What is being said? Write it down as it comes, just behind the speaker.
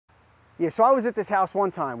Yeah, so I was at this house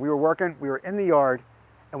one time. We were working, we were in the yard,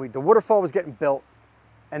 and the waterfall was getting built,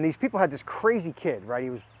 and these people had this crazy kid, right? He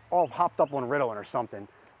was all hopped up on Ritalin or something.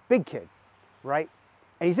 Big kid, right?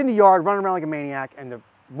 And he's in the yard running around like a maniac, and the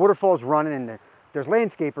waterfall's running, and there's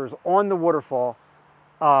landscapers on the waterfall,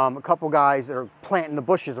 a couple guys that are planting the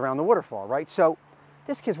bushes around the waterfall, right? So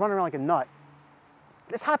this kid's running around like a nut.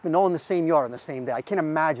 This happened all in the same yard on the same day. I can't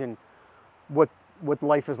imagine what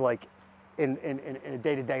life is like in a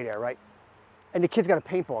day-to-day there, right? And the kid's got a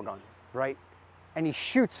paintball gun, right? And he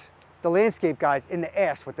shoots the landscape guys in the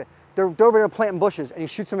ass with they're over there planting bushes, and he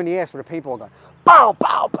shoots them in the ass with a paintball gun. Pow,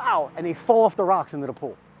 pow, pow, and they fall off the rocks into the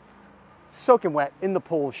pool. Soaking wet in the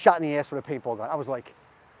pool, shot in the ass with a paintball gun. I was like,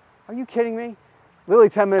 are you kidding me? Literally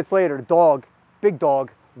 10 minutes later, the dog, big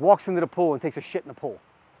dog, walks into the pool and takes a shit in the pool.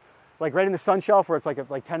 Like right in the sun shelf where it's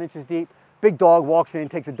like 10 inches deep, big dog walks in and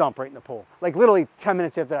takes a dump right in the pool. Like literally 10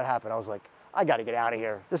 minutes after that happened, I was like, I gotta get out of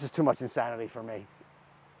here. This is too much insanity for me.